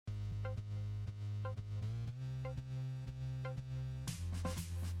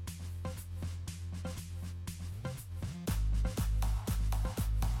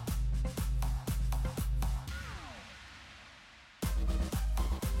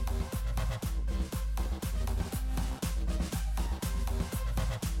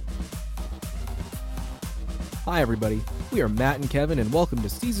Hi, everybody. We are Matt and Kevin, and welcome to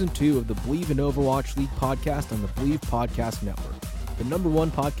Season 2 of the Believe in Overwatch League podcast on the Believe Podcast Network, the #1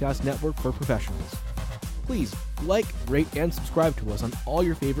 podcast network for professionals. Please like, rate, and subscribe to us on all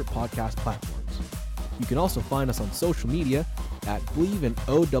your favorite podcast platforms. You can also find us on social media at Believe in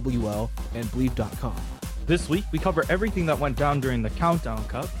OWL and Believe.com. This week, we cover everything that went down during the Countdown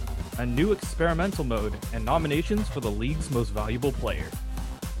Cup, a new experimental mode, and nominations for the league's most valuable player.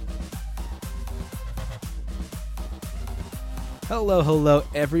 Hello,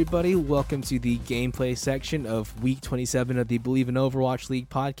 everybody. Welcome to the gameplay section of Week 27 of the Believe in Overwatch League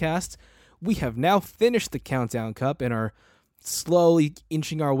podcast. We have now finished the Countdown Cup and are slowly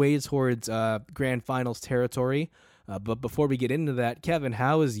inching our way towards Grand Finals territory. But before we get into that, Kevin,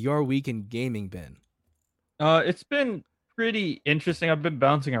 how has your week in gaming been? It's been pretty interesting. I've been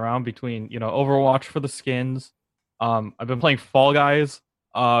bouncing around between, Overwatch for the skins. I've been playing Fall Guys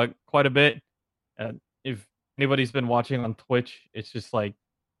quite a bit. If anybody's been watching on Twitch, it's just like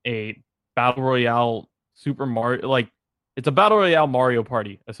a battle royale Super Mario, it's a battle royale Mario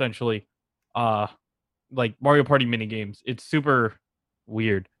Party essentially, like Mario Party mini games. It's super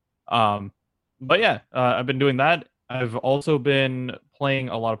weird. But yeah, I've been doing that. I've also been playing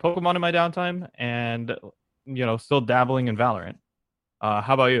a lot of Pokemon in my downtime, and still dabbling in Valorant.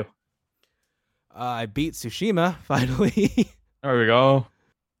 How about you? I beat Tsushima finally. There we go.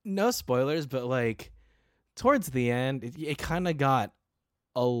 No spoilers, but towards the end, it kind of got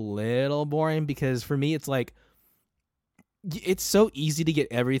a little boring because for me, it's it's so easy to get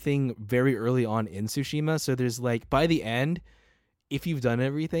everything very early on in Tsushima. So there's by the end, if you've done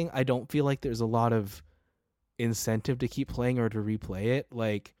everything, I don't feel like there's a lot of incentive to keep playing or to replay it.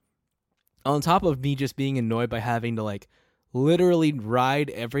 On top of me just being annoyed by having to literally ride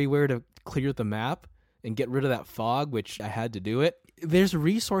everywhere to clear the map and get rid of that fog, which I had to do it. There's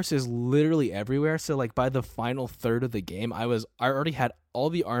resources literally everywhere. So by the final third of the game, I already had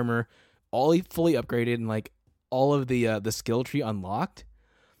all the armor, all fully upgraded, and all of the skill tree unlocked.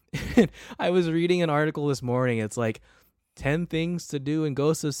 I was reading an article this morning. It's 10 things to do in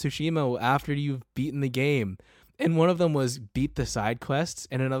Ghost of Tsushima after you've beaten the game. And one of them was beat the side quests,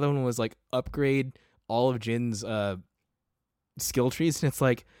 and another one was upgrade all of Jin's skill trees. And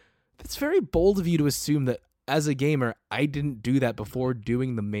it's that's very bold of you to assume that as a gamer, I didn't do that before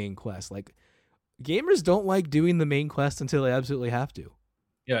doing the main quest. Gamers don't like doing the main quest until they absolutely have to.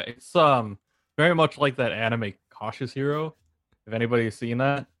 Yeah, it's very much like that anime Cautious Hero, if anybody's seen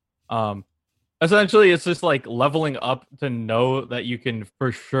that. Essentially, it's just leveling up to know that you can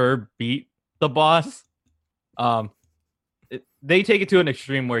for sure beat the boss. They take it to an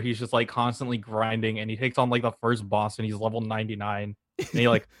extreme where he's just constantly grinding, and he takes on the first boss, and he's level 99,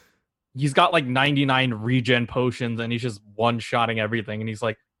 and he's got 99 regen potions, and he's just one-shotting everything, and he's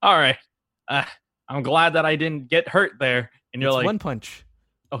all right, I'm glad that I didn't get hurt there. And you're it's one punch.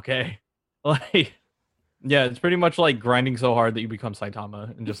 Okay. Yeah, it's pretty much grinding so hard that you become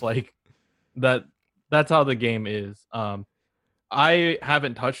Saitama, and just that's how the game is. I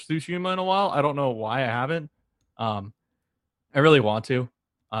haven't touched Tsushima in a while. I don't know why I haven't. I really want to.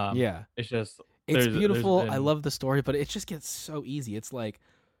 Yeah. It's just it's beautiful. I love the story, but it just gets so easy. It's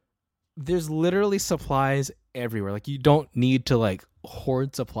there's literally supplies everywhere. You don't need to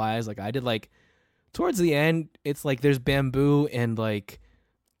hoard supplies I did. Towards the end, it's there's bamboo and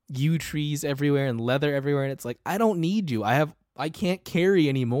yew trees everywhere and leather everywhere, and it's I don't need you. I can't carry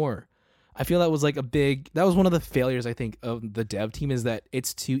anymore. I feel that was that was one of the failures, I think, of the dev team, is that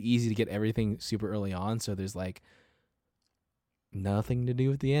it's too easy to get everything super early on. So there's nothing to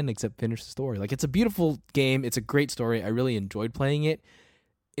do at the end except finish the story. It's a beautiful game. It's a great story. I really enjoyed playing it.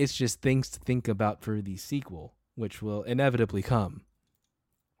 It's just things to think about for the sequel, which will inevitably come.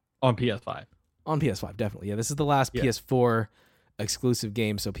 On PS5. On PS5, definitely. Yeah, this is the last PS4 exclusive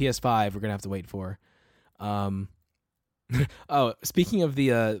game, so PS5 we're going to have to wait for. Oh, speaking of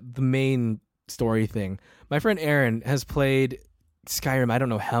the main story thing, my friend Aaron has played Skyrim I don't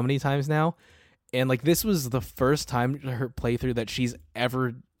know how many times now, and this was the first time in her playthrough that she's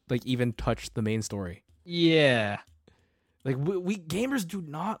ever even touched the main story. Yeah. We gamers do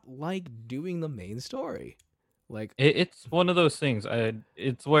not like doing the main story. It's one of those things.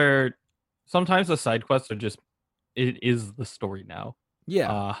 It's where sometimes the side quests are just, it is the story now.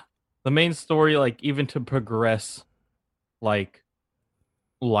 Yeah. The main story, even to progress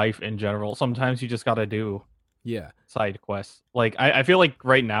life in general, sometimes you just gotta do side quests. I feel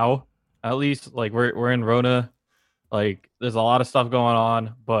right now, at least we're in Rona, there's a lot of stuff going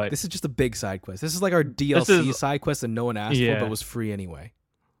on, but this is just a big side quest. This is our DLC side quest that no one asked for but was free anyway.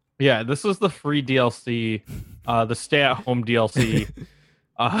 Yeah, this was the free DLC, the stay at home DLC.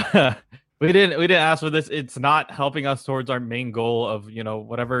 we didn't ask for this. It's not helping us towards our main goal of,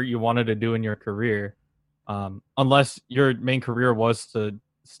 whatever you wanted to do in your career. Unless your main career was to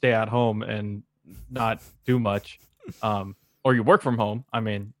stay at home and not do much. Or you work from home. I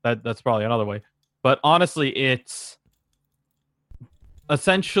mean, that's probably another way. But honestly, it's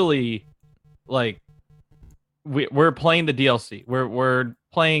essentially like we're playing the DLC. We're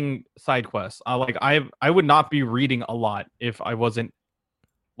playing side quests. I would not be reading a lot if I wasn't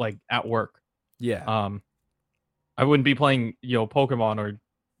like at work. Yeah. I wouldn't be playing, Pokemon or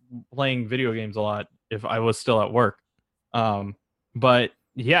playing video games a lot if I was still at work. But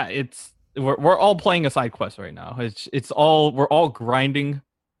yeah, we're all playing a side quest right now. We're all grinding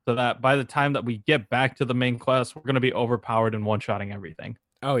so that by the time that we get back to the main quest, we're gonna be overpowered and one-shotting everything.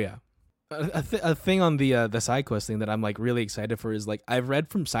 Oh yeah. A thing on the side quest thing that I'm like really excited for is like I've read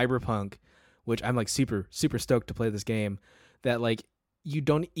from Cyberpunk, which I'm like super super stoked to play this game, that like you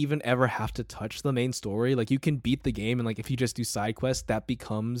don't even ever have to touch the main story. Like you can beat the game and like if you just do side quests, that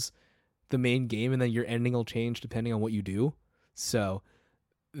becomes the main game and then your ending will change depending on what you do. So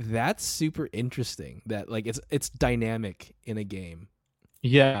that's super interesting that like it's dynamic in a game.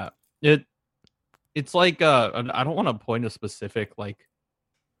 Yeah. It's like I don't want to point a specific like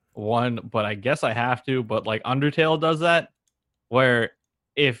one, but I guess I have to. But like Undertale does that, where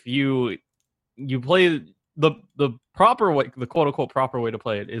if you play the proper way, the quote unquote proper way to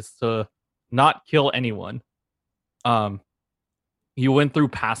play it is to not kill anyone. You win through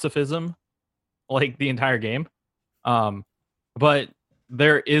pacifism, like the entire game. But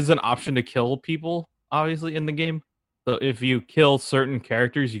there is an option to kill people, obviously, in the game. So if you kill certain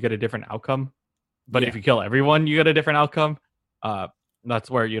characters, you get a different outcome. But if you kill everyone, you get a different outcome.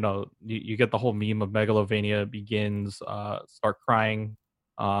 That's where you get the whole meme of Megalovania begins. Start crying.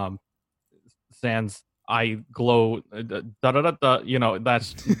 Sans I glow. Da da da da.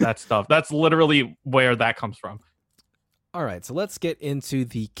 That's that stuff. That's literally where that comes from. All right, so let's get into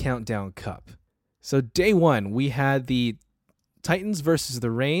the Countdown Cup. So day one, we had the Titans versus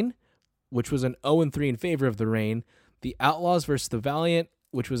the Reign, which was an 0-3 in favor of the Reign. The Outlaws versus the Valiant,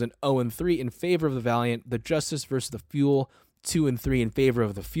 which was an 0-3 in favor of the Valiant. The Justice versus the Fuel, 2-3 in favor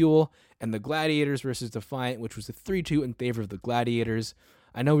of the Fuel. And the Gladiators versus Defiant, which was a 3-2 in favor of the Gladiators.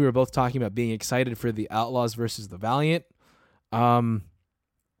 I know we were both talking about being excited for the Outlaws versus the Valiant.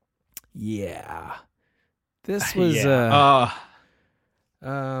 Yeah. This was yeah.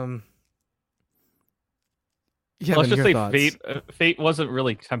 Yeah, let's just say fate wasn't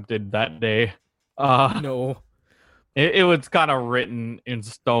really tempted that day. No. It was kind of written in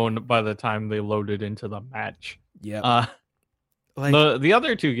stone by the time they loaded into the match. Yeah. Like the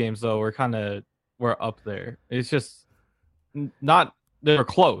other two games though were up there. It's just not they were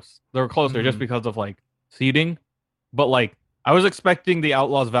close. They were closer just because of like seeding. But like I was expecting the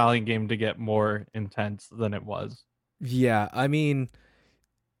Outlaws Valiant game to get more intense than it was. Yeah, I mean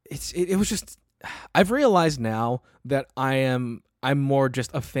it was just I've realized now that I'm more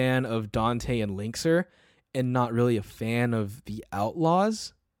just a fan of Dante and Linkser and not really a fan of the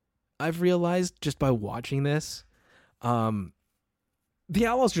Outlaws. I've realized just by watching this. The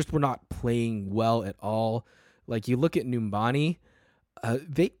Outlaws just were not playing well at all. Like you look at Numbani,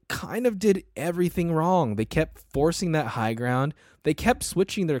 they kind of did everything wrong. They kept forcing that high ground. They kept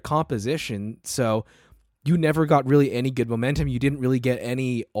switching their composition, so you never got really any good momentum. You didn't really get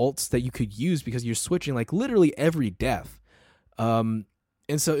any ults that you could use because you're switching like literally every death. And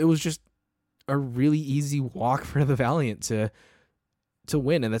so it was just a really easy walk for the Valiant to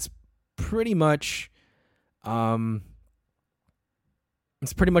win, and that's pretty much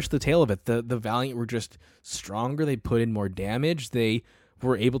it's pretty much the tale of it. The Valiant were just stronger. They put in more damage. They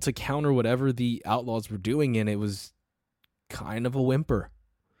were able to counter whatever the Outlaws were doing, and it was kind of a whimper.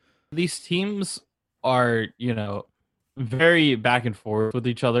 These teams are, very back and forth with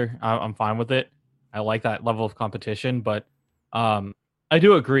each other. I'm fine with it. I like that level of competition, but I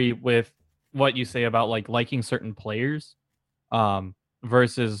do agree with what you say about like liking certain players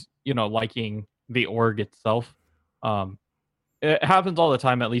versus, liking the org itself. It happens all the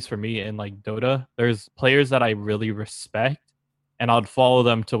time, at least for me in like Dota. There's players that I really respect and I'd follow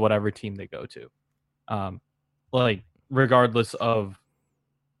them to whatever team they go to. Like regardless of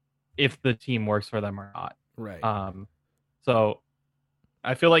if the team works for them or not. Right. So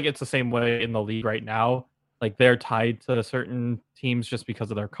I feel like it's the same way in the league right now. Like they're tied to certain teams just because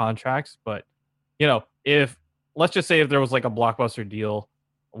of their contracts. But, if let's just say if there was like a blockbuster deal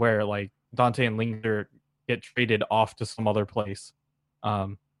where like Dante and Linkser get traded off to some other place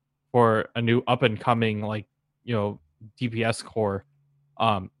for a new up and coming like, DPS core,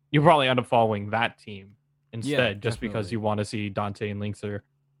 you probably end up following that team instead just because you want to see Dante and Linkser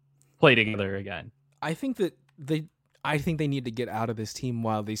play together again. I think that I think they need to get out of this team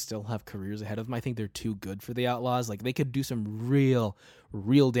while they still have careers ahead of them. I think they're too good for the Outlaws. Like they could do some real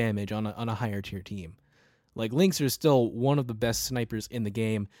damage on a higher tier team. Like Linkster is still one of the best snipers in the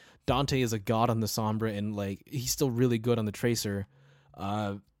game. Dante is a god on the Sombra, and like he's still really good on the Tracer.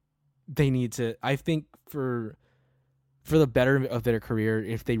 They need to. I think for the better of their career,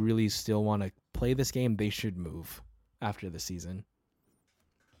 if they really still want to play this game, they should move after the season.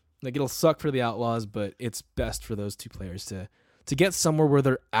 Like it'll suck for the Outlaws, but it's best for those two players to get somewhere where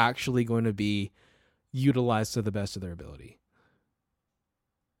they're actually going to be utilized to the best of their ability.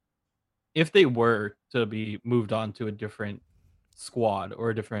 If they were to be moved on to a different squad or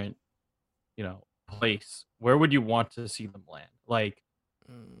a different, place, where would you want to see them land? Like,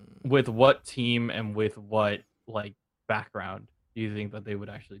 with what team and with what like background do you think that they would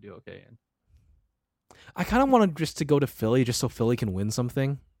actually do okay in? I kind of want just to go to Philly, just so Philly can win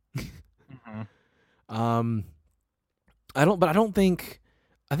something. Mm-hmm. I don't think.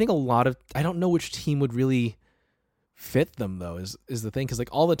 I think a lot of. I don't know which team would really fit them though. Is the thing, because like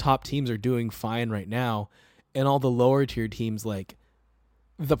all the top teams are doing fine right now, and all the lower tier teams, like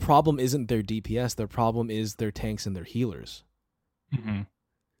the problem isn't their DPS. Their problem is their tanks and their healers. Mm-hmm.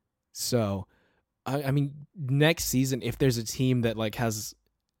 So, I mean, next season, if there's a team that like has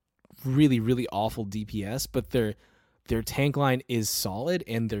really awful DPS, but their tank line is solid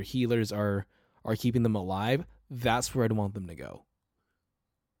and their healers are keeping them alive, that's where I'd want them to go.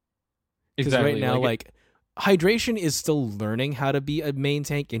 Because right now, like Hydration is still learning how to be a main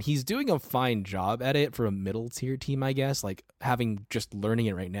tank, and he's doing a fine job at it for a middle tier team, I guess, like having just learning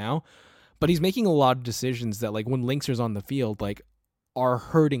it right now. But he's making a lot of decisions that, like, when Linkster's on the field, like, are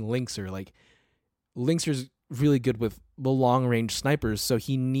hurting Linkster. Like, Linkster's really good with the long range snipers, so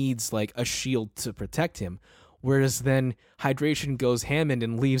he needs like a shield to protect him. Whereas then Hydration goes Hammond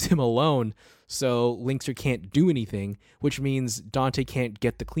and leaves him alone, so Linkster can't do anything, which means Dante can't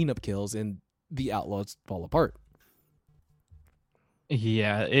get the cleanup kills and the Outlaws fall apart.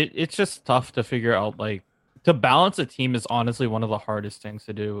 Yeah, it's just tough to figure out. Like, to balance a team is honestly one of the hardest things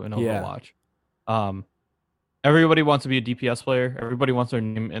to do in Overwatch. Yeah. Everybody wants to be a DPS player. Everybody wants their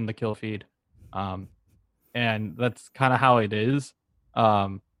name in the kill feed. And that's kind of how it is.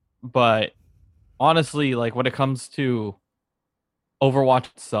 But honestly, like when it comes to Overwatch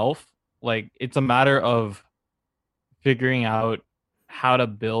itself, like it's a matter of figuring out how to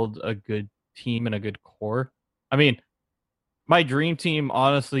build a good team and a good core. I mean, my dream team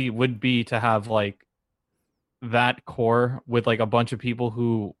honestly would be to have like that core with like a bunch of people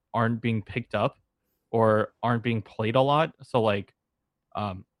who aren't being picked up or aren't being played a lot. So like,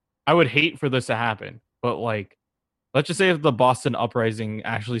 I would hate for this to happen, but like, let's just say if the Boston Uprising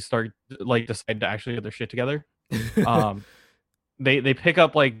actually decide to actually get their shit together, they pick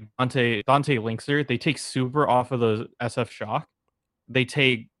up like Dante Linkster, they take Super off of the SF Shock, they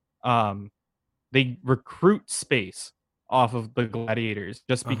take they recruit Space off of the Gladiators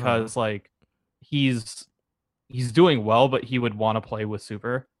just because like he's doing well, but he would want to play with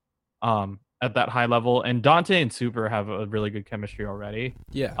Super at that high level, and Dante and Super have a really good chemistry already.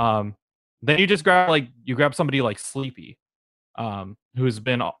 Yeah. Then you just grab somebody like Sleepy, who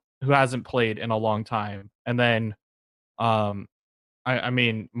hasn't played in a long time, and then I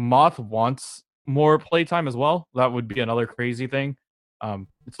mean Moth wants more playtime as well. That would be another crazy thing.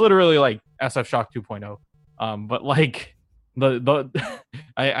 It's literally like SF Shock 2.0. But like the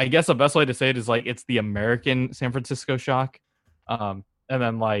I guess the best way to say it is like it's the American San Francisco Shock. And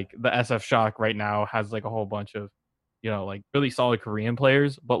then like the SF Shock right now has like a whole bunch of, like really solid Korean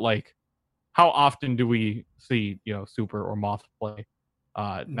players, but like how often do we see, Super or Moth play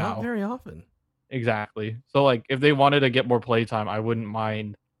now? Not very often. Exactly. So like if they wanted to get more playtime, I wouldn't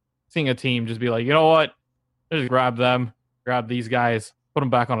mind seeing a team just be like, you know what? Just grab these guys, put them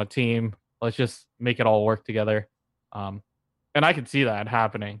back on a team. Let's just make it all work together. And I could see that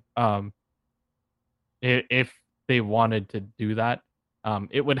happening. If they wanted to do that,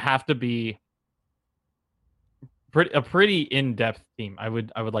 it would have to be a pretty in-depth team. I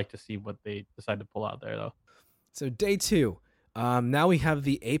would like to see what they decide to pull out there though. So day 2. Now we have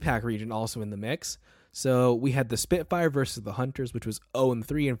the APAC region also in the mix. So we had the Spitfire versus the Hunters, which was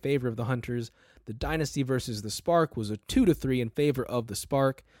 0-3 in favor of the Hunters. The Dynasty versus the Spark was a 2-3 in favor of the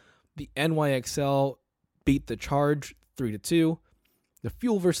Spark. The NYXL beat the Charge 3-2. The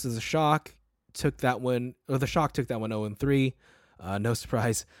Fuel versus the Shock took that one, or the Shock took that one 0-3. No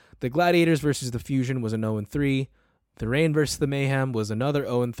surprise. The Gladiators versus the Fusion was a 0-3. The Rain versus the Mayhem was another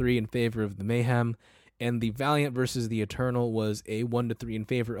 0-3 in favor of the Mayhem. And the Valiant versus the Eternal was a 1-3 in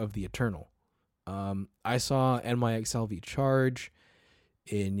favor of the Eternal. I saw NYXL v Charge.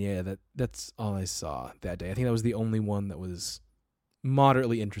 And yeah, that's all I saw that day. I think that was the only one that was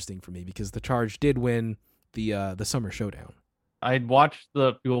moderately interesting for me because the Charge did win the summer showdown. I'd watched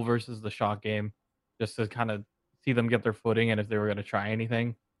the Fuel versus the Shock game just to kind of see them get their footing and if they were going to try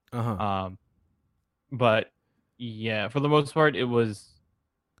anything. Uh huh. Um, but yeah, for the most part, it was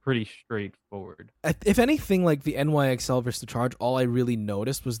pretty straightforward. If anything, like the NYXL versus the Charge, all I really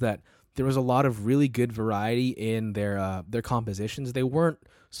noticed was that there was a lot of really good variety in their compositions. They weren't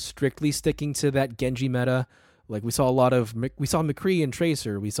strictly sticking to that Genji meta. Like we saw a lot of we saw McCree and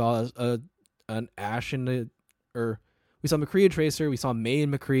Tracer. We saw an Ashe and or we saw McCree and Tracer. We saw Mei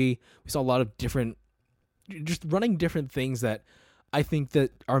and McCree. We saw a lot of different, just running different things that I think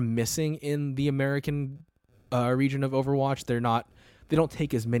that are missing in the American region of Overwatch. They don't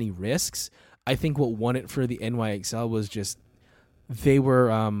take as many risks. I think what won it for the NYXL was just they were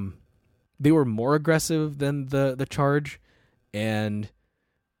more aggressive than the Charge, and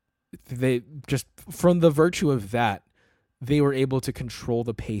they just from the virtue of that they were able to control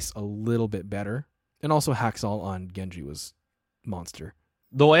the pace a little bit better. And also Haxall on Genji was monster.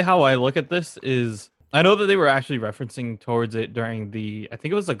 The way how I look at this is I know that they were actually referencing towards it during I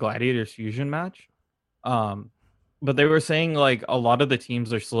think it was the Gladiators Fusion match. Um, but they were saying like a lot of the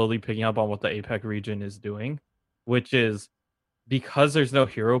teams are slowly picking up on what the APAC region is doing, which is because there's no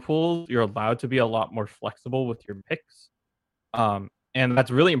hero pools, you're allowed to be a lot more flexible with your picks. And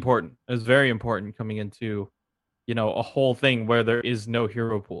that's really important. It's very important coming into, a whole thing where there is no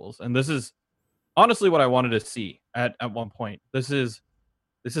hero pools. And this is honestly what I wanted to see at one point. This is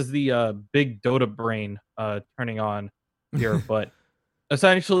the big Dota brain turning on here, but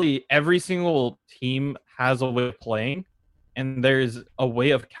essentially every single team has a way of playing, and there's a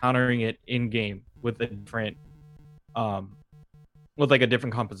way of countering it in game with a different with like a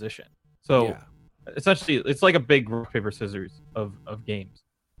different composition. So Yeah. essentially it's like a big rock paper scissors of games.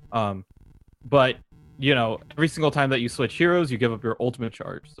 But every single time that you switch heroes, you give up your ultimate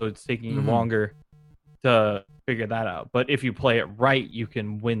charge, so it's taking you longer to figure that out. But if you play it right, you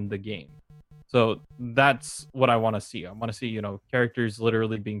can win the game. So that's what I want to see. I want to see, characters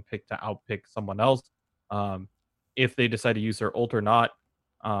literally being picked to outpick someone else. If they decide to use their ult or not,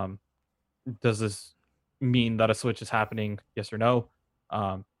 does this mean that a switch is happening? Yes or no?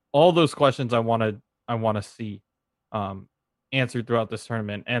 All those questions I want to see answered throughout this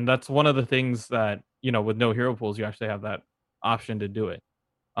tournament, and that's one of the things that with no hero pools, you actually have that option to do it.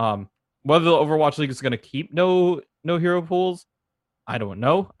 Whether the Overwatch League is going to keep no hero pools, I don't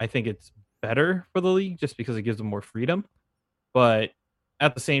know. I think it's better for the league just because it gives them more freedom. But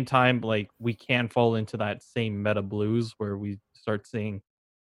at the same time, like we can fall into that same meta blues where we start seeing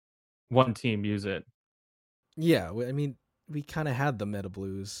one team use it. Yeah, I mean, we kind of had the meta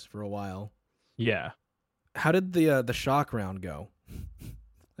blues for a while. Yeah. How did the shock round go? I mean,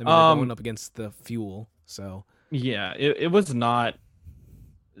 they're going up against the Fuel, so yeah, it was not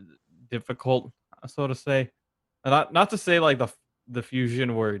difficult, so to say. Not to say like the fusion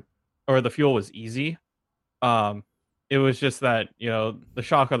or the Fuel was easy. It was just that the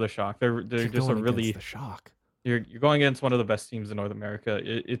shock are the shock. They're just a really the shock. You're going against one of the best teams in North America.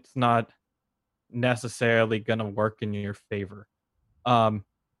 It's not necessarily gonna work in your favor.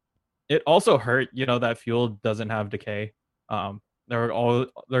 It also hurt, that Fuel doesn't have decay.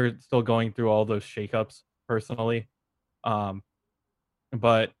 They're still going through all those shakeups personally.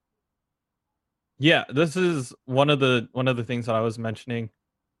 But yeah, this is one of the things that I was mentioning.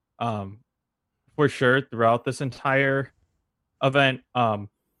 For sure throughout this entire event,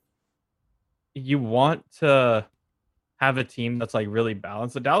 you want to have a team that's like really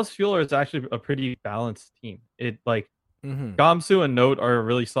balanced. The Dallas Fueler is actually a pretty balanced team. It like Gamsu and Note are a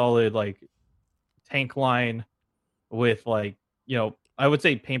really solid like tank line with like, I would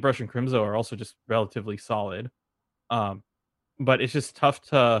say Paintbrush and Crimzo are also just relatively solid. But it's just tough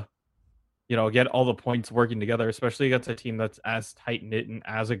to, get all the points working together, especially against a team that's as tight knit and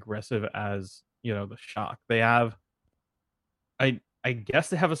as aggressive as, the Shock. They have I guess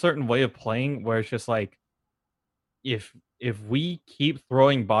they have a certain way of playing where it's just like if we keep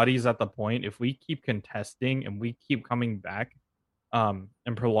throwing bodies at the point, if we keep contesting and we keep coming back and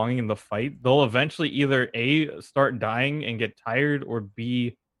prolonging the fight, they'll eventually either A start dying and get tired or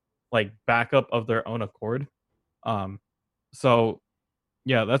B like back up of their own accord. So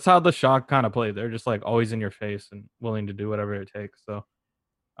yeah, that's how the Shock kind of play. They're just like always in your face and willing to do whatever it takes. So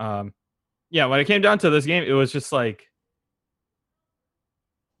yeah, when it came down to this game, it was just like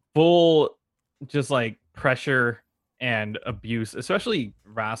full just like pressure and abuse, especially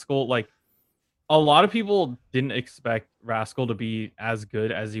Rascal. Like a lot of people didn't expect Rascal to be as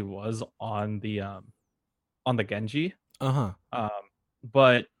good as he was on the Genji. Uh-huh.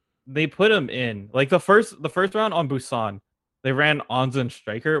 but they put him in like the first round on Busan. They ran Onzen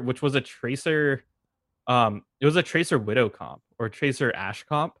Striker, which was a Tracer. It was a Tracer Widow comp or Tracer Ash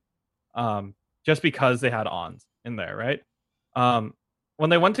comp. Just because they had Ons in there, right? Um, when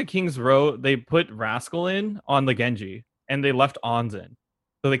they went to King's Row, they put Rascal in on the Genji and they left Ons in.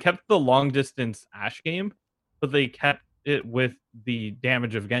 So they kept the long distance Ash game, but they kept it with the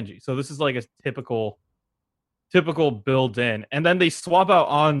damage of Genji. So this is like a typical build in. And then they swap out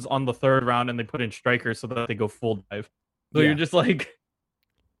Ons on the third round and they put in Striker so that they go full dive. So you're Yeah. just like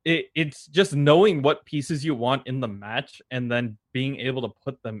it's just knowing what pieces you want in the match and then being able to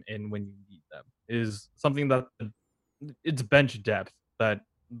put them in when you need them is something that it's bench depth that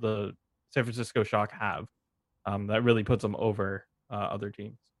the San Francisco Shock have that really puts them over other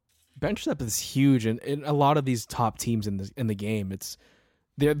teams. Bench depth is huge, and in a lot of these top teams in the game,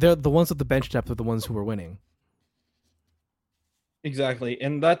 they're the ones with the bench depth are the ones who are winning. Exactly.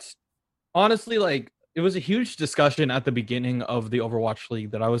 And that's honestly like it was a huge discussion at the beginning of the Overwatch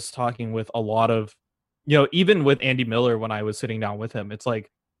League that I was talking with a lot of, even with Andy Miller when I was sitting down with him. It's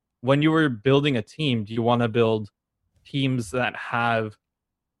like when you were building a team, do you want to build teams that have,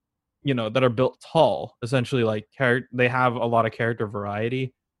 that are built tall, essentially like they have a lot of character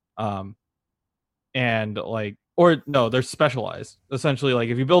variety, um, and like, or no, they're specialized. Essentially, like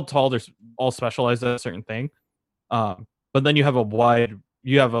if you build tall, they're all specialized at a certain thing. But then you have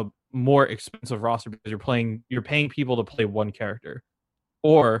a more expensive roster because you're paying people to play one character.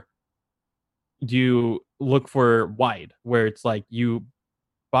 Or do you look for wide, where it's like you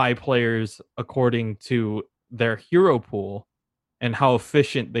buy players according to their hero pool and how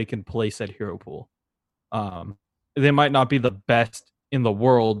efficient they can play said hero pool. Um, they might not be the best in the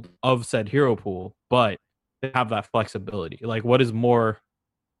world of said hero pool, but they have that flexibility. Like what is more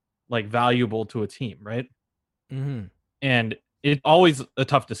like valuable to a team, right? Mm-hmm. And it's always a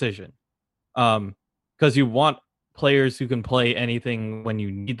tough decision. Because you want players who can play anything when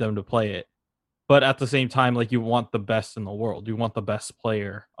you need them to play it. But at the same time, like you want the best in the world. You want the best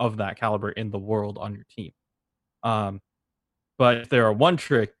player of that caliber in the world on your team. Um, but if there are one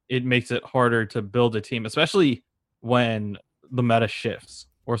trick, it makes it harder to build a team, especially when the meta shifts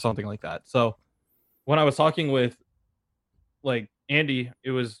or something like that. So when I was talking with like Andy,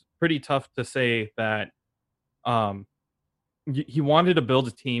 it was pretty tough to say that um he wanted to build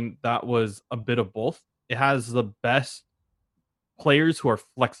a team that was a bit of both. It has the best players who are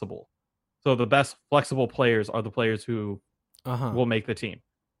flexible. So the best flexible players are the players who Uh huh. will make the team.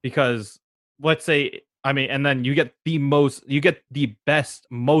 Because let's say, I mean, and then you get the best,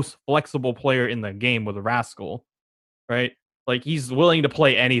 most flexible player in the game with Rascal, right? Like he's willing to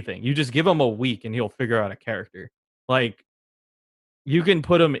play anything. You just give him a week and he'll figure out a character. Like you can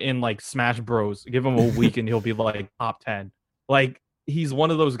put him in like Smash Bros. Give him a week and he'll be like top 10. Like he's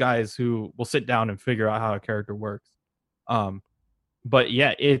one of those guys who will sit down and figure out how a character works. Um, but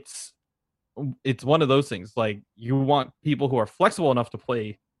yeah, it's one of those things. Like you want people who are flexible enough to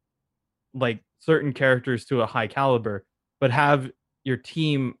play like certain characters to a high caliber, but have your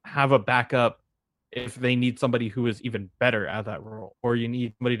team have a backup if they need somebody who is even better at that role, or you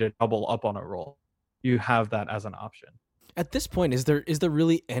need somebody to double up on a role. You have that as an option. At this point, is there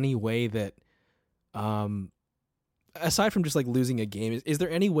really any way that, um, aside from just like losing a game, is there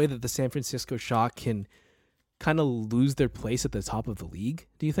any way that the San Francisco Shock can kind of lose their place at the top of the league?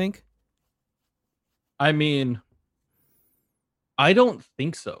 Do you think? I mean, I don't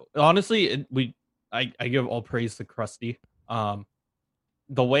think so. Honestly, I give all praise to Krusty.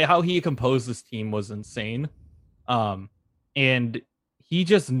 The way how he composed this team was insane. And he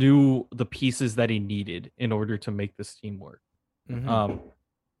just knew the pieces that he needed in order to make this team work. Mm-hmm. Um,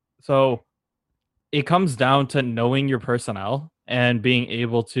 so it comes down to knowing your personnel and being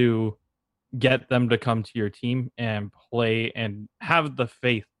able to get them to come to your team and play and have the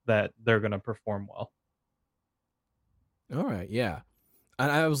faith that they're going to perform well. All right. Yeah.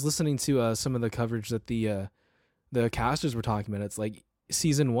 I was listening to some of the coverage that the casters were talking about. It's like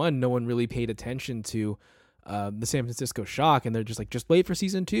season one, no one really paid attention to the San Francisco Shock, and they're just like, just wait for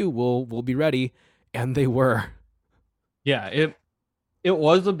season two. We'll be ready, and they were. Yeah, it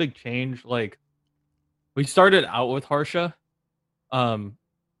was a big change. Like we started out with Harsha um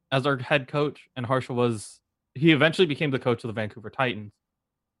as our head coach, and Harsha he eventually became the coach of the Vancouver Titans.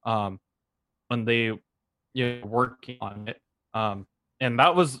 Um when they working on it. And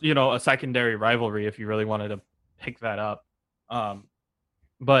that was, a secondary rivalry if you really wanted to pick that up. Um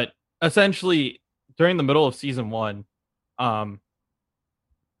but essentially during the middle of season 1, um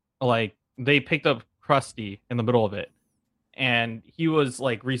like they picked up Krusty in the middle of it, and he was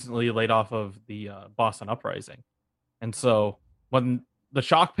like recently laid off of the Boston Uprising. And so when the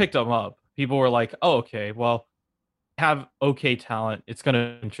Shock picked them up, people were like, "Oh, okay, well, have okay talent. It's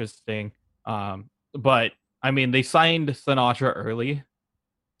gonna be interesting." But I mean, they signed Sinatra early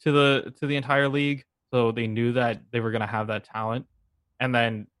to the entire league, so they knew that they were gonna have that talent. And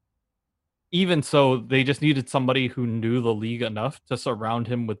then even so, they just needed somebody who knew the league enough to surround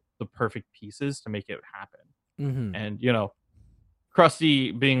him with the perfect pieces to make it happen. Mm-hmm. And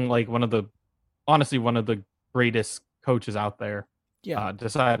Krusty being like honestly one of the greatest coaches out there, Yeah.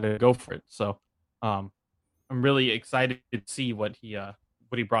 decided to go for it. So um, I'm really excited to see what he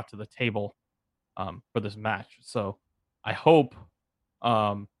brought to the table for this match. So I hope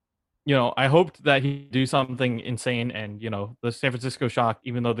um, I hoped that he'd do something insane, and the San Francisco Shock,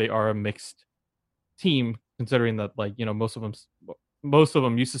 even though they are a mixed team, considering that most of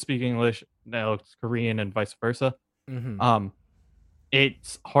them used to speak English, now it's Korean and vice versa. Mm-hmm. Um,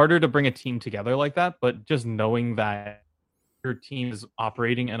 it's harder to bring a team together like that, but just knowing that your team is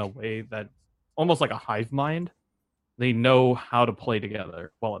operating in a way that's almost like a hive mind, they know how to play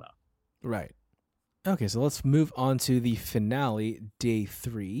together well enough. Right. Okay, so let's move on to the finale, day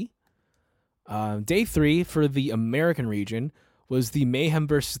 3. Day 3 for the American region was the Mayhem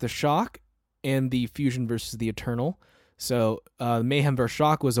versus the Shock and the Fusion versus the Eternal. So Mayhem versus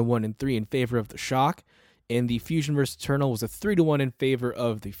Shock was a 1-3 in favor of the Shock, and the Fusion versus Eternal was a 3-1 in favor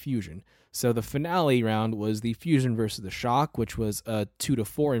of the Fusion. So the finale round was the Fusion versus the Shock, which was a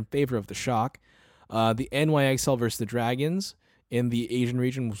 2-4 in favor of the Shock. The NYXL versus the Dragons in the Asian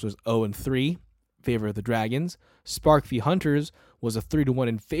region, which was 0-3 in favor of the Dragons. Spark v Hunters was a 3-1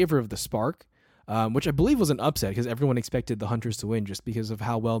 in favor of the Spark, which I believe was an upset because everyone expected the Hunters to win just because of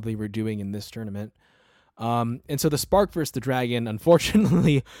how well they were doing in this tournament. And so the Spark versus the Dragon,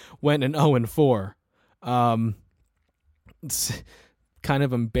 unfortunately, went an 0-4. It's kind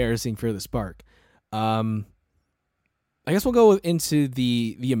of embarrassing for the Spark. I guess we'll go into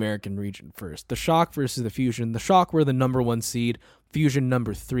the American region first. The Shock versus the Fusion. The Shock were the number 1 seed. Fusion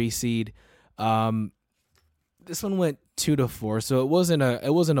number 3 seed. This one went 2-4, so it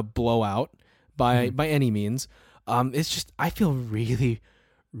wasn't a blowout by any means. It's just I feel really,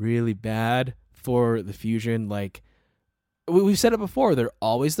 really bad for the Fusion. Like we've said it before, they're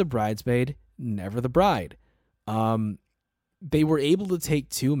always the bridesmaid, never the bride. They were able to take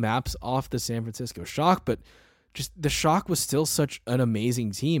 2 maps off the San Francisco Shock, but just the Shock was still such an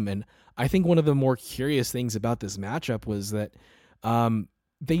amazing team. And I think one of the more curious things about this matchup was that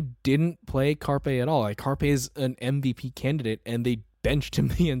they didn't play Carpe at all. Like Carpe is an MVP candidate, and they benched him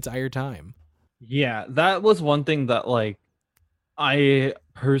the entire time. Yeah, that was one thing that I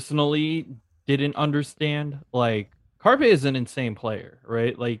personally didn't understand. Like Carpe is an insane player,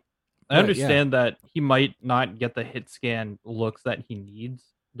 right? Like I understand that he might not get the hit scan looks that he needs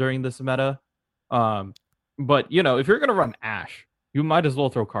during this meta. But if you're gonna run Ashe, you might as well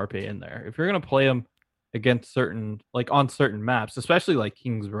throw Carpe in there. If you're gonna play him against on certain maps, especially like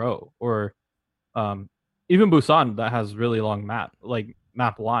King's Row or even Busan that has really long map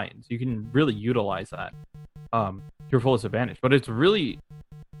lines, you can really utilize that to your fullest advantage. But it's really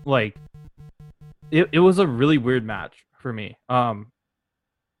it was a really weird match for me. I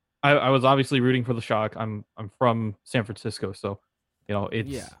was obviously rooting for the Shock. I'm from San Francisco, so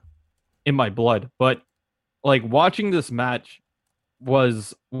it's in my blood. But watching this match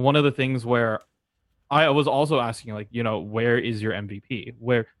was one of the things where I was also asking, where is your MVP?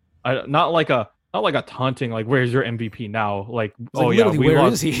 Not like a taunting, where's your MVP now? Where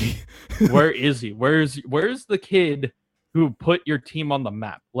is he? Where is he? Where's the kid who put your team on the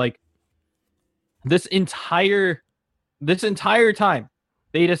map? This entire time,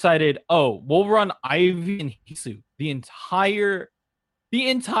 they decided, oh, we'll run Ivy and Hisu the entire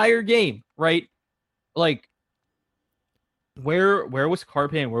game, right? Where was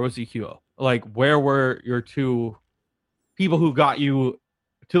Carpe and where was EQO? Where were your 2 people who got you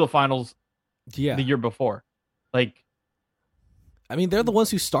to the finals the year before? I mean, they're the ones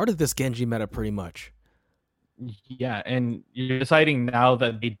who started this Genji meta pretty much. Yeah, and you're deciding now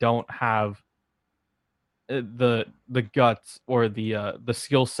that they don't have the guts or the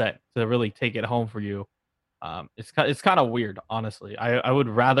skill set to really take it home for you. It's kind of weird, honestly. I would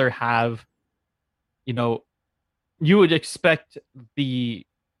rather have, you would expect the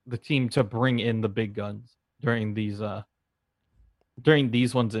team to bring in the big guns during these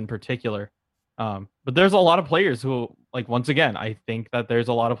ones in particular. But there's a lot of players who, once again, I think that there's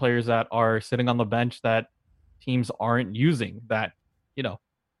a lot of players that are sitting on the bench that teams aren't using. That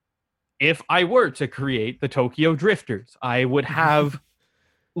if I were to create the Tokyo Drifters, I would have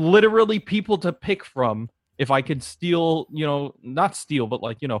literally people to pick from. If I could steal, not steal, but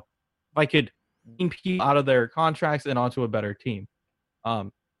if I could people out of their contracts and onto a better team.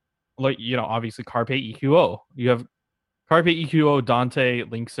 Um, like obviously Carpe EQO. You have Carpe EQO, Dante,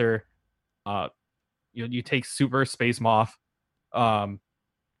 Linkser. Uh, you take Super Space Moth. Um,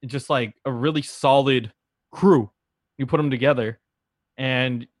 just like a really solid crew. You put them together,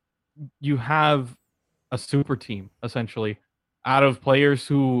 and you have a super team essentially out of players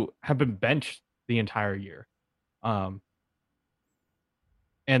who have been benched the entire year. Um,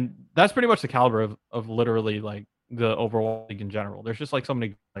 and that's pretty much the caliber of literally like the overall league in general. There's just like so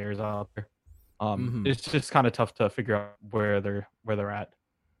many players out there. It's just kind of tough to figure out where they're at.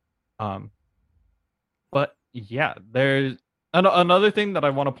 Um, but yeah, there's another thing that I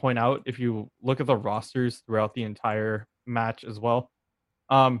want to point out. If you look at the rosters throughout the entire match as well,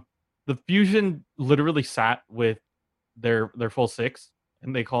 the Fusion literally sat with their full six,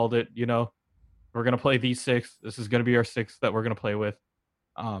 and they called it. We're gonna play these six. This is gonna be our six that we're gonna play with.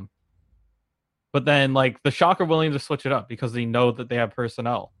 Um, but then like the Shock are willing to switch it up because they know that they have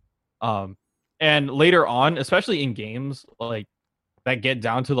personnel. Um, and later on, especially in games like that get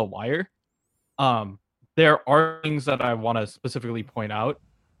down to the wire, there are things that I want to specifically point out.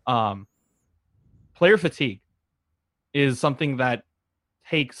 Um, Player fatigue is something that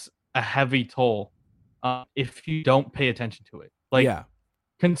takes a heavy toll if you don't pay attention to it. Like, Yeah.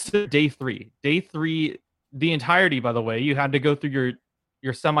 consider day three. Day three, the entirety, by the way, you had to go through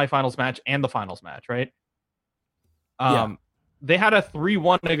your semifinals match and the finals match, right? Yeah. They had a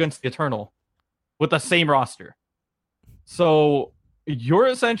 3-1 against the Eternal with the same roster. So you're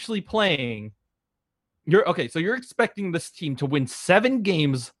essentially playing. So you're expecting this team to win 7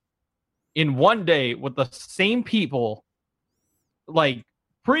 games in one day with the same people, like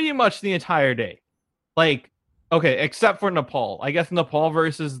pretty much the entire day. Like, okay, except for Nepal. I guess Nepal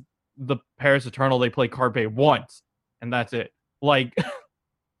versus the Paris Eternal, they play Carpe once, and that's it. Like,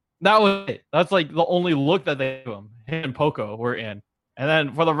 that was it. That's like the only look that they gave him. Him and Poco were in. And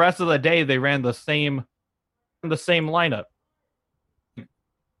then for the rest of the day, they ran the same lineup.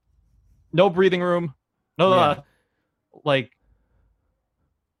 No breathing room. No, Yeah. like,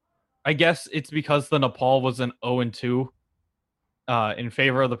 I guess it's because the Nepal was an 0-2 in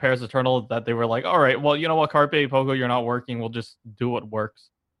favor of the Paris Eternal that they were like, all right, well, you know what, Carpe, Poco, you're not working. We'll just do what works.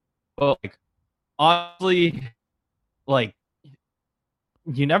 But like, honestly, like,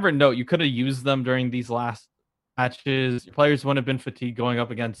 you never know. You could have used them during these last matches. Your players wouldn't have been fatigued going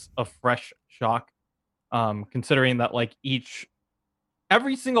up against a fresh Shock. Considering that like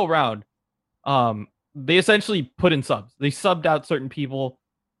every single round, they essentially put in subs. They subbed out certain people.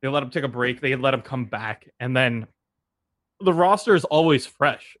 They let them take a break. They let them come back, and then the roster is always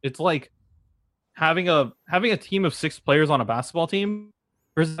fresh. It's like having a team of 6 players on a basketball team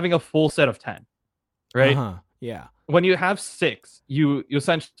versus having a full set of 10, right? Yeah. When you have 6, you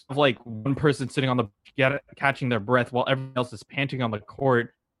essentially have like one person sitting on the catching their breath while everyone else is panting on the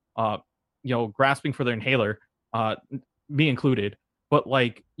court, grasping for their inhaler, me included. But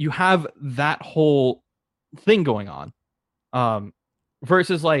like you have that whole thing going on,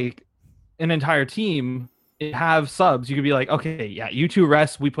 versus like an entire team. Have subs, you could be like, okay, yeah, you two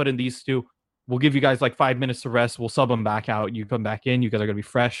rest. We put in these two. We'll give you guys like 5 minutes to rest. We'll sub them back out. You come back in. You guys are gonna be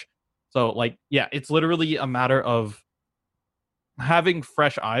fresh. So like, yeah, it's literally a matter of having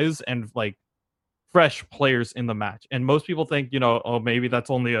fresh eyes and like fresh players in the match. And most people think, oh, maybe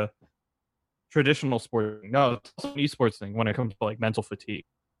that's only a traditional sport thing. No, it's also an esports thing when it comes to like mental fatigue.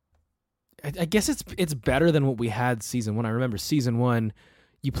 I guess it's better than what we had season 1. I remember season 1,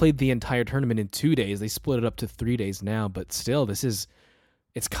 you played the entire tournament in 2 days. They split it up to 3 days now, but still,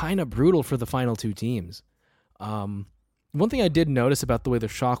 it's kind of brutal for the final 2 teams. One thing I did notice about the way the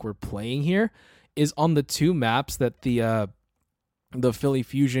Shock were playing here is on the 2 maps that the Philly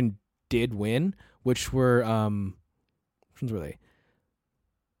Fusion did win, which were which ones were they?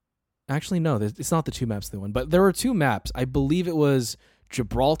 Actually, no, it's not the 2 maps they won, but there were 2 maps. I believe it was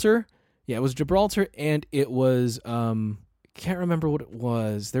Gibraltar. Yeah, it was Gibraltar, and it was can't remember what it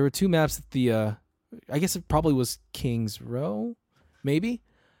was. There were 2 maps that the I guess it probably was Kings Row, maybe.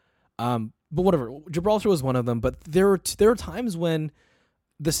 But whatever. Gibraltar was one of them. But there were times when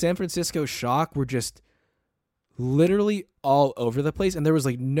the San Francisco Shock were just literally all over the place, and there was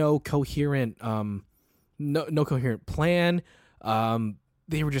like no coherent no coherent plan.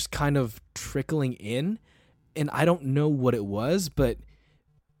 They were just kind of trickling in, and I don't know what it was, but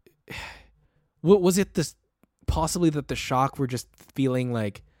what was it? This possibly that the Shock were just feeling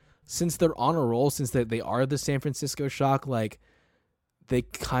like, since they're on a roll, since they are the San Francisco Shock, like they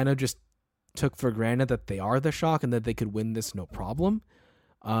kind of just took for granted that they are the Shock and that they could win this no problem.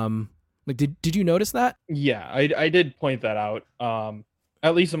 Like did you notice that? Yeah, I did point that out.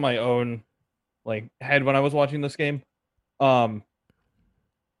 At least in my own like head when I was watching this game.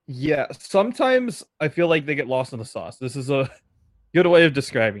 Yeah, sometimes I feel like they get lost in the sauce. This is a good way of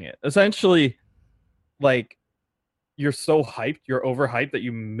describing it. Essentially, like you're so hyped, you're overhyped that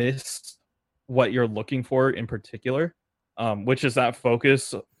you miss what you're looking for in particular. Which is that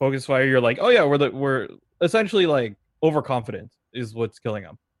focus fire. You're like, oh yeah, we're essentially like overconfident is what's killing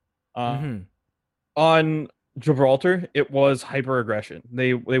them. Uh, Mm-hmm. on Gibraltar, it was hyper aggression.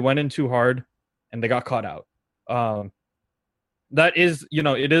 They went in too hard and they got caught out. Um, that is,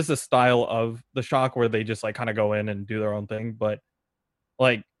 it is a style of the Shock where they just like kind of go in and do their own thing, but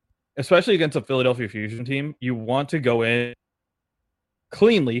like especially against a Philadelphia Fusion team, you want to go in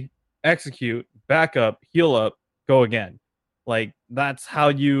cleanly, execute, back up, heal up, go again. Like that's how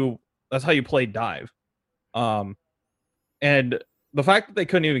you play dive. Um and the fact that they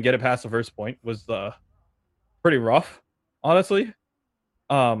couldn't even get it past the first point was pretty rough, honestly.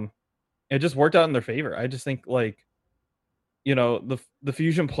 Um it just worked out in their favor. I just think like, the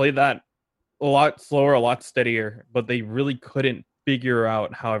Fusion played that a lot slower, a lot steadier, but they really couldn't figure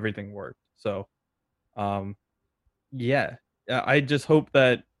out how everything worked. So, um, yeah, I just hope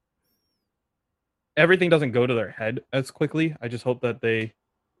that everything doesn't go to their head as quickly. I just hope that they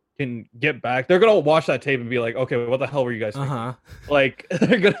can get back. They're gonna watch that tape and be like, okay, what the hell were you guys thinking? Uh-huh. Like,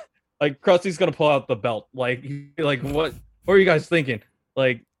 they're gonna like Krusty's gonna pull out the belt. Like what are you guys thinking?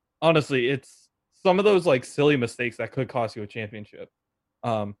 Like, honestly, it's some of those like silly mistakes that could cost you a championship.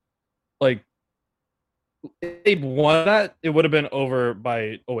 Um, like if they won that, it would have been over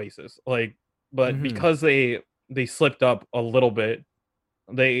by Oasis. Like, but Mm-hmm. because they slipped up a little bit,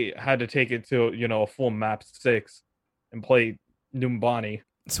 they had to take it to a full map 6 and play Numbani.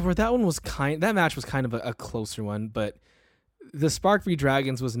 So where that one was that match was kind of a closer one, but the Spark v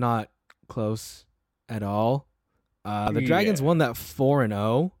Dragons was not close at all. The Dragons Yeah. won that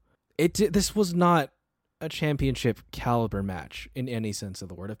 4-0. This was not a championship caliber match in any sense of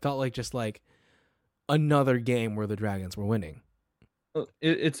the word. It felt like just like another game where the Dragons were winning.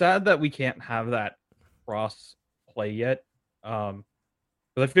 It's sad that we can't have that cross play yet. But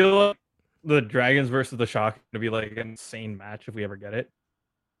I feel like the Dragons versus the Shock going to be like an insane match if we ever get it.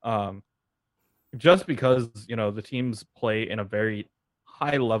 Um, just because the teams play in a very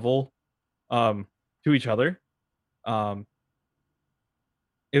high level to each other. Um,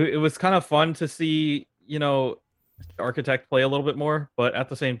 it was kind of fun to see Architect play a little bit more, but at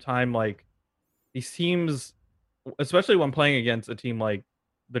the same time, like these teams, especially when playing against a team like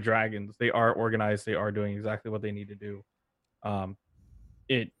the Dragons, they are organized, they are doing exactly what they need to do. Um,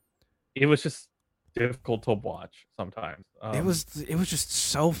 it it was just difficult to watch sometimes. It was just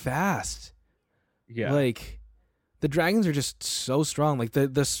so fast. Yeah. Like the Dragons are just so strong. Like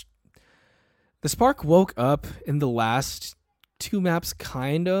the Spark woke up in the last two maps,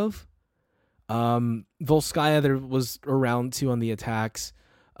 kind of. Volskaya there was around two on the attacks.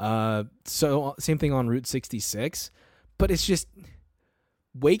 So same thing on Route 66, but it's just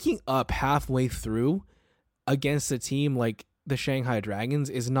waking up halfway through against a team like the Shanghai Dragons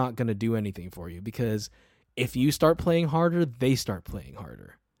is not going to do anything for you, because if you start playing harder, they start playing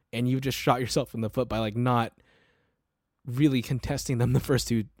harder, and you've just shot yourself in the foot by like not really contesting them the first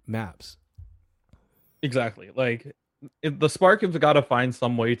two maps. Exactly. Like the Spark have got to find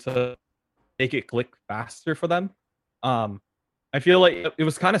some way to make it click faster for them. Um, I feel like it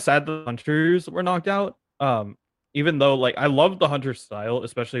was kind of sad the Hunters were knocked out. Even though like I love the Hunter style,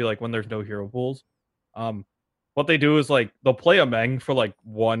 especially like when there's no hero pools. Um, what they do is like they'll play a Meng for like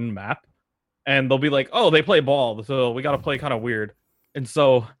one map, and they'll be like, "Oh, they play ball, so we got to play kind of weird," and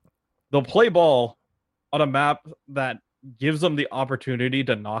so they'll play ball on a map that gives them the opportunity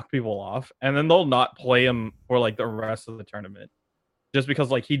to knock people off, and then they'll not play him for like the rest of the tournament just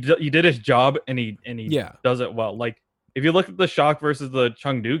because like he did his job and he Yeah. does it well. Like if you look at the Shock versus the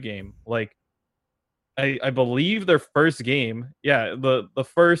Chengdu game, like I believe their first game, yeah, the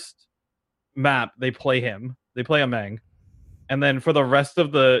first map they play him, they play a Meng, and then for the rest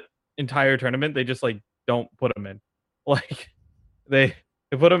of the entire tournament they just like don't put him in. Like they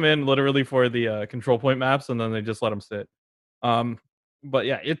they put him in literally for the control point maps, and then they just let him sit. Um, but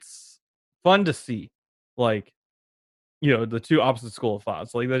yeah, it's fun to see, like the two opposite school of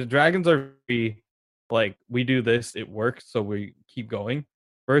thoughts. Like the Dragons are very, like we do this, it works, so we keep going.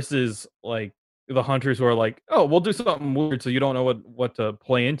 Versus like the Hunters who are like, oh, we'll do something weird, so you don't know what to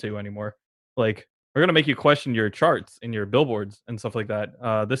play into anymore. Like we're gonna make you question your charts and your billboards and stuff like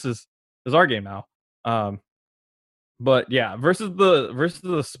that. This is our game now. Um, but yeah, versus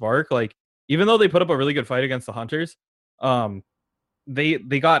the Spark, like even though they put up a really good fight against the Hunters, um, they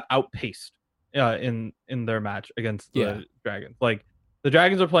got outpaced in their match against Yeah. the Dragons. Like the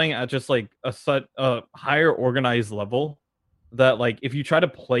Dragons are playing at just like a higher organized level, that like if you try to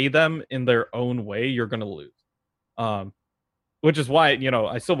play them in their own way, you're gonna lose. Um, which is why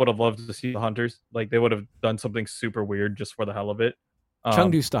I still would have loved to see the hunters. Like they would have done something super weird just for the hell of it.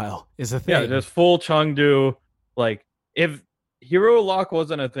 Um, Chengdu style is a yeah, thing. just full Chengdu. Like if hero lock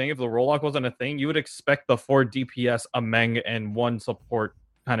wasn't a thing, if the roll lock wasn't a thing, you would expect the 4 DPS, a Meng, and 1 support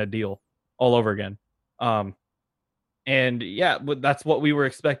kind of deal all over again. And yeah, but that's what we were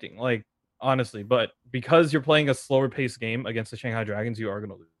expecting. Like honestly, but because you're playing a slower paced game against the Shanghai Dragons, you are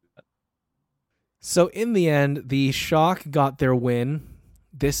going to lose that. So in the end, the Shock got their win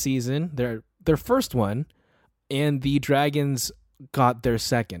this season, their first one, and the Dragons got their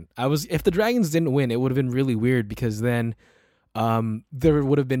second. If the Dragons didn't win, it would have been really weird because then there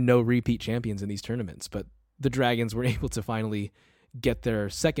would have been no repeat champions in these tournaments. But the Dragons were able to finally get their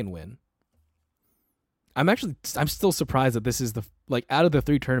second win. I'm still surprised that this is out of the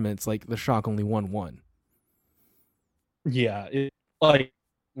 3 tournaments, like the Shock only won 1. Yeah, like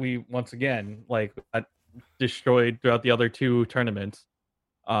we once again like got destroyed throughout the other 2 tournaments.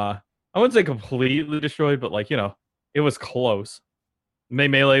 I wouldn't say completely destroyed, but it was close.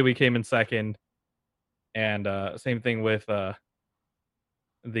 Melee we came in second, and same thing with the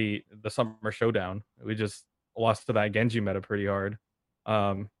Summer Showdown. We just lost to that Genji meta pretty hard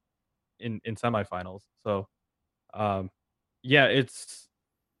in semifinals. So yeah, it's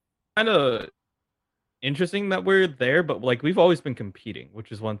kind of interesting that we're there, but like we've always been competing,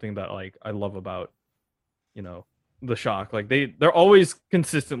 which is one thing that like I love about the Shock. Like they're always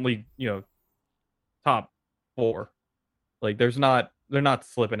consistently top 4. Like they're not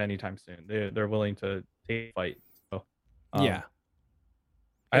slipping anytime soon. They're willing to take a fight. So yeah,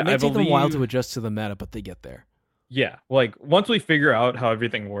 it may take them a while to adjust to the meta, but they get there. Yeah, like once we figure out how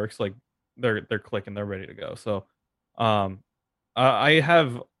everything works, like they're clicking, they're ready to go. So I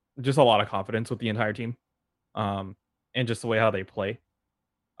have just a lot of confidence with the entire team, and just the way how they play.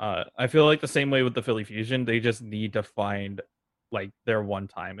 I feel like the same way with the Philly Fusion, they just need to find like their one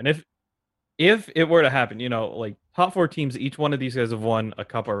time. And if it were to happen, like top 4 teams, each one of these guys have won a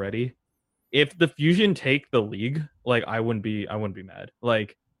cup already. If the Fusion take the league, like I wouldn't be mad.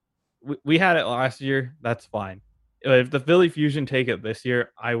 Like we had it last year, that's fine. If the Philly Fusion take it this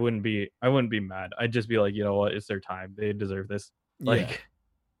year, I wouldn't be mad. I'd just be like, you know what, it's their time. They deserve this. Like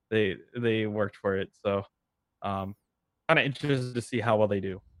they worked for it. So kind of interested to see how well they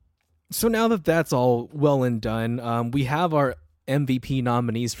do. So now that that's all well and done, we have our MVP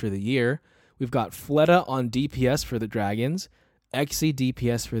nominees for the year. We've got Fleta on DPS for the Dragons, Exy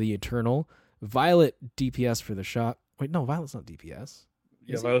DPS for the Eternal, Violet DPS for the Shock. Wait, no, Violet's not DPS.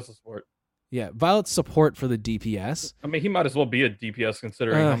 Yeah, Violet's a support. Yeah, Violet's support for the DPS. I mean, he might as well be a DPS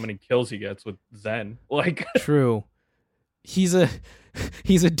considering how many kills he gets with Zen. Like, true. He's a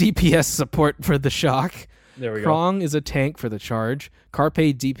DPS support for the Shock. There we Krong go. Is a tank for the Charge. Carpe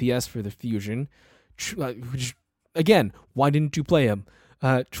DPS for the Fusion. Again, why didn't you play him?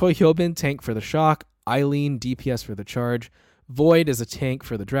 Choi Hyobin tank for the Shock. Eileen DPS for the Charge. Void is a tank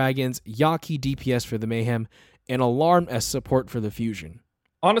for the Dragons. Yaki DPS for the Mayhem. And Alarm as support for the Fusion.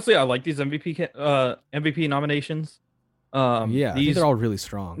 Honestly, I like these MVP nominations. I think they're all really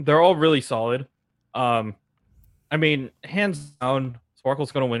strong. They're all really solid. I mean, hands down,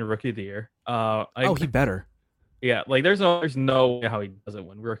 Sparkle's gonna win Rookie of the Year. He better. Yeah, like there's no way how he doesn't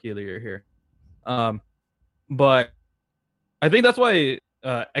win Rookie of the Year here. But I think that's why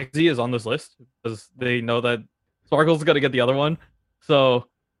XZ is on this list, because they know that Sparkle's gonna get the other one. So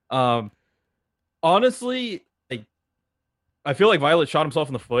honestly, like I feel like Violet shot himself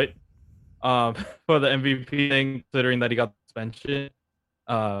in the foot for the MVP thing, considering that he got suspension.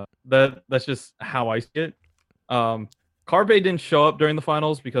 That's just how I see it. Carpe didn't show up during the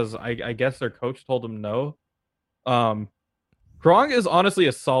finals because I guess their coach told him no. Krong is honestly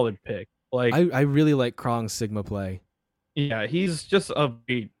a solid pick. Like I really like Krong's Sigma play. Yeah, he's just a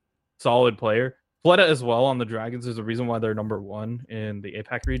solid player. Fleta as well on the Dragons is the reason why they're number 1 in the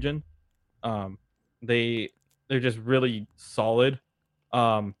APAC region. They're just really solid.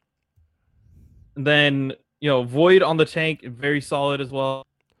 Then Void on the tank, very solid as well.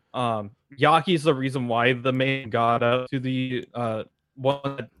 Yaki's the reason why the main got up to the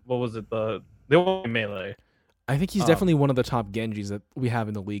what was it, the melee. I think he's definitely one of the top Genjis that we have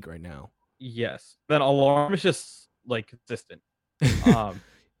in the league right now. Yes. Then Alarm is just like consistent.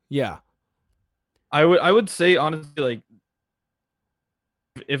 Yeah. I would say honestly, like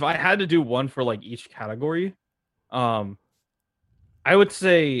if I had to do one for like each category, I would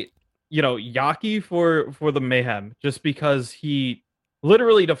say Yaki for the Mayhem, just because he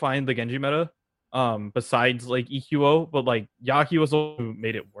literally defined the Genji meta. Besides like EQO, but like Yaki was the one who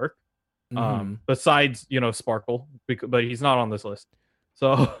made it work. Mm-hmm. Besides, Sparkle, but he's not on this list.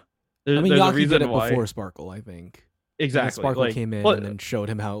 So I mean, there's a Yaki did reason it why. before Sparkle, I think. And then Exactly. Sparkle Like, came in and but then showed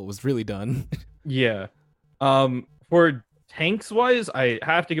him how it was really done. yeah. For tanks wise, I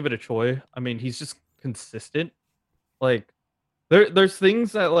have to give it a Choi. I mean, he's just consistent. Like, there's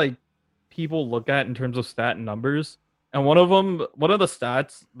things that like people look at in terms of stat and numbers, and one of the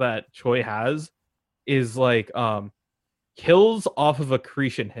stats that Choi has is like kills off of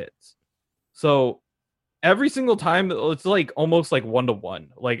accretion hits. So every single time, it's like almost like 1-to-1.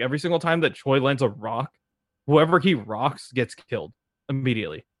 Like every single time that Choi lands a rock, whoever he rocks gets killed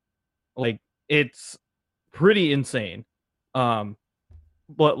immediately. Like, it's pretty insane. Um,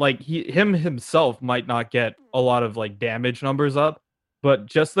 but like him himself might not get a lot of like damage numbers up, but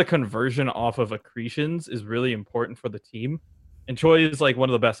just the conversion off of accretions is really important for the team. And Choi is like one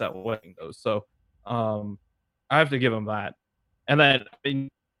of the best at winning those. So I have to give him that. And then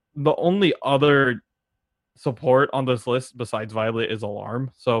the only other support on this list besides Violet is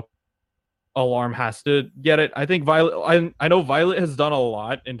Alarm. So Alarm has to get it. I think Violet I know Violet has done a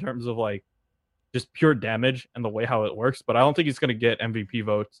lot in terms of like just pure damage and the way how it works, but I don't think he's gonna get MVP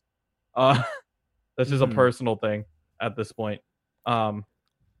votes. Uh that's just a Mhm. personal thing at this point. Um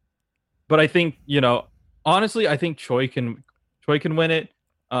but I think, honestly, I think Choi can win it.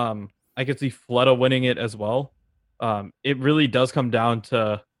 I could see Fleta winning it as well. It really does come down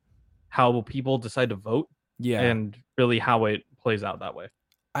to how people decide to vote Yeah. and really how it plays out that way.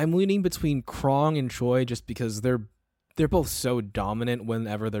 I'm leaning between Krong and Choi just because they're both so dominant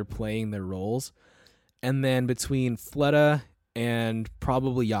whenever they're playing their roles. And then between Fleta and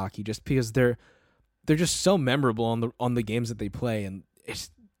probably Yaki, just because they're just so memorable on the games that they play, and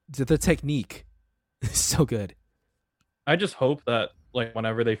it's the technique is so good. I just hope that like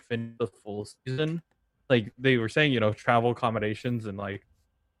whenever they finish the full season, like they were saying, travel accommodations and like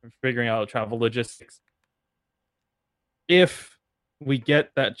figuring out travel logistics. If we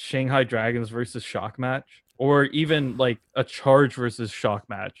get that Shanghai Dragons versus Shock match, or even like a Charge versus Shock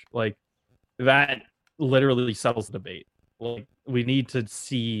match, like that literally settles the debate. Like, we need to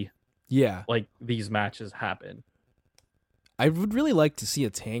see Yeah. like these matches happen. I would really like to see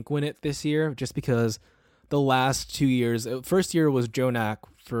a tank win it this year, just because the last 2 years, first year was Jonak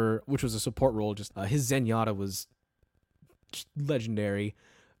which was a support role. Just his Zenyatta was just legendary.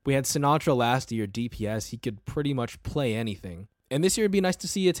 We had Sinatra last year, DPS. He could pretty much play anything. And this year it'd be nice to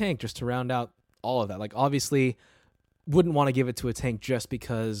see a tank just to round out all of that. Like, obviously, wouldn't want to give it to a tank just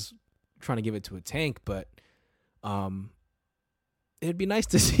because trying to give it to a tank, but it'd be nice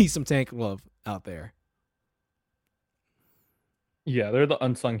to see some tank love out there. Yeah, they're the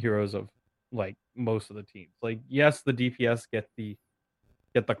unsung heroes of like most of the teams. Like, yes, the DPS get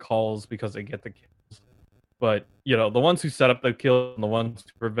the calls because they get the kills, but the ones who set up the kill and the ones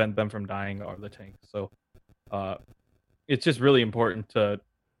who prevent them from dying are the tanks. So uh, it's just really important to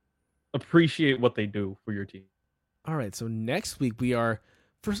appreciate what they do for your team. All right, so next week we are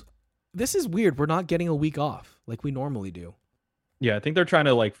first. This is weird. We're not getting a week off like we normally do. Yeah, I think they're trying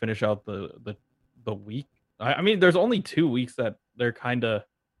to like finish out the week. I mean, there's only 2 weeks that they're kind of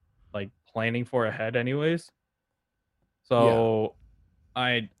like planning for ahead, anyways. Yeah, So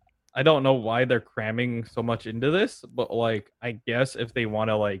I don't know why they're cramming so much into this, but like I guess if they want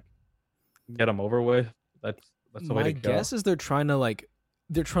to like get them over with, that's the way my to go. guess is they're trying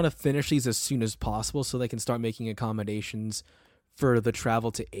to finish these as soon as possible so they can start making accommodations for the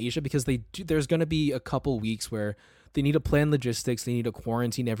travel to Asia, because there's going to be a couple weeks where they need to plan logistics, they need to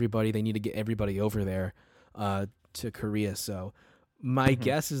quarantine everybody, they need to get everybody over there to Korea. So my Mhm.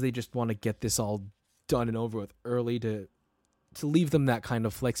 guess is they just want to get this all done and over with early to leave them that kind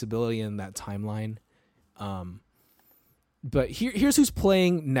of flexibility and that timeline. Um, but here's who's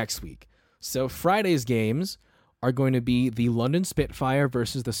playing next week. So Friday's games are going to be the London Spitfire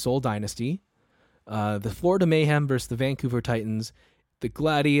versus the Seoul Dynasty, the Florida Mayhem versus the Vancouver Titans, the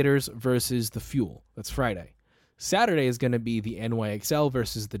Gladiators versus the Fuel. That's Friday. Saturday is going to be the NYXL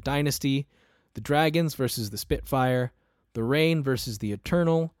versus the Dynasty, the Dragons versus the Spitfire, the Rain versus the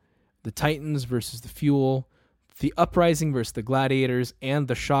Eternal, the Titans versus the Fuel, the Uprising versus the Gladiators, and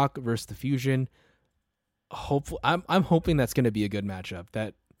the Shock versus the Fusion. Hopefully, I'm hoping that's going to be a good matchup.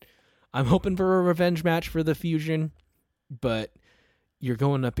 That I'm hoping for a revenge match for the Fusion, but you're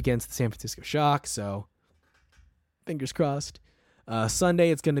going up against the San Francisco Shock, so fingers crossed.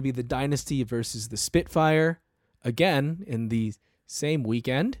 Sunday, it's going to be the Dynasty versus the Spitfire, again in the same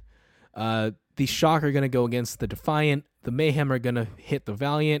weekend. The Shock are going to go against the Defiant, the Mayhem are going to hit the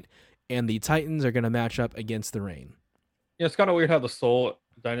Valiant, and the Titans are going to match up against the Rain. Yeah, it's kind of weird how the Seoul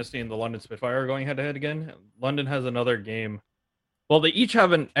Dynasty and the London Spitfire are going head to head again. London has another game Well, they each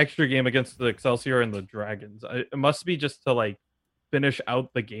have an extra game against the Excelsior and the Dragons. It must be just to like finish out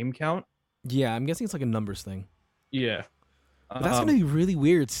the game count. Yeah, I'm guessing it's like a numbers thing. Yeah. But that's gonna be really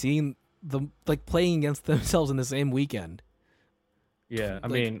weird seeing them like playing against themselves in the same weekend. Yeah, I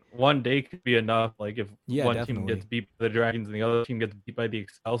Like- mean, one day could be enough. Like if Yeah, one team definitely. gets beat by the Dragons and the other team gets beat by the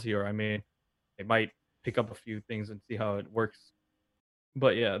Excelsior, I mean, they might pick up a few things and see how it works.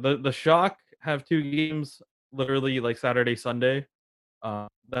 But yeah, the Shock have 2 games, literally like Saturday, Sunday.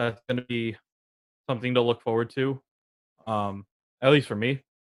 That's gonna be something to look forward to. At least for me.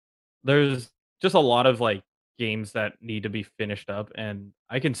 There's just a lot of like games that need to be finished up, and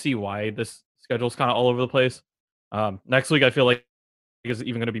I can see why this schedule's kind of all over the place. Next week I feel like is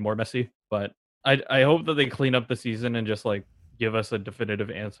even going to be more messy, but I hope that they clean up the season and just like give us a definitive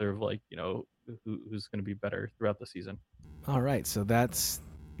answer of like who's going to be better throughout the season. All right, so that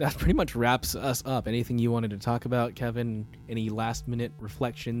pretty much wraps us up. Anything you wanted to talk about, Kevin? Any last minute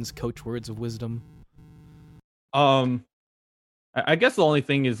reflections, coach words of wisdom? I guess the only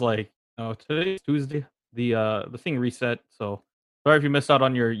thing is like today's Tuesday. The thing reset, so sorry if you missed out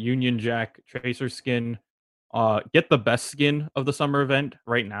on your Union Jack Tracer skin. Get the best skin of the summer event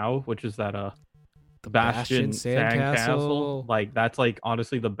right now, which is that The Bastion Sandcastle. Like that's like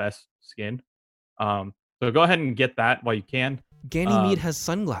honestly the best skin. So go ahead and get that while you can. Ganymede has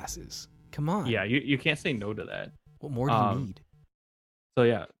sunglasses. Come on. Yeah, you can't say no to that. What more do you need? So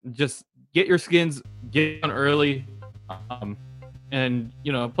yeah, just get your skins, get on early, and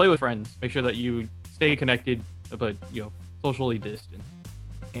play with friends. Make sure that you stay connected, but socially distant.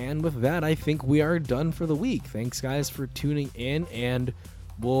 And with that, I think we are done for the week. Thanks, guys, for tuning in, and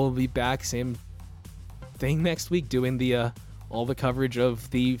we'll be back same thing next week, doing the all the coverage of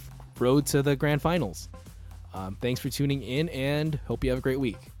the road to the grand finals. Thanks for tuning in, and hope you have a great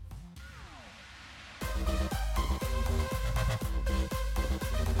week.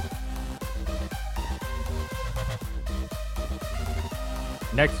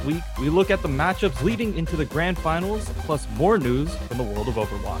 Next week, we look at the matchups leading into the grand finals, plus more news from the world of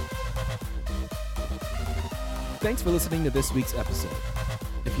Overwatch. Thanks for listening to this week's episode.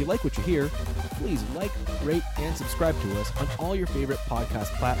 If you like what you hear, please like, rate, and subscribe to us on all your favorite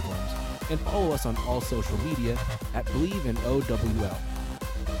podcast platforms, and follow us on all social media at Believe in OWL.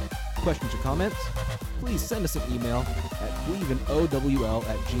 Questions or comments? Please send us an email at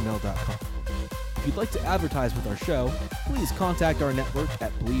believeinowl@gmail.com. If you'd like to advertise with our show, please contact our network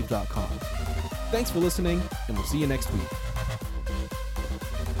at Believe.com. Thanks for listening, and we'll see you next week.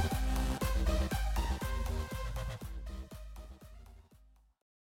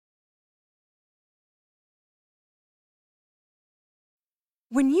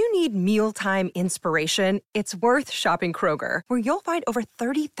 When you need mealtime inspiration, it's worth shopping Kroger, where you'll find over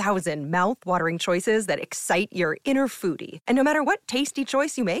 30,000 mouth-watering choices that excite your inner foodie. And no matter what tasty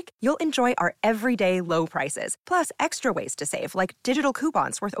choice you make, you'll enjoy our everyday low prices, plus extra ways to save, like digital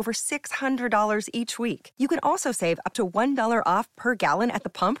coupons worth over $600 each week. You can also save up to $1 off per gallon at the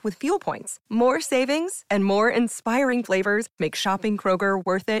pump with fuel points. More savings and more inspiring flavors make shopping Kroger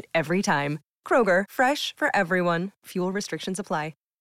worth it every time. Kroger, fresh for everyone. Fuel restrictions apply.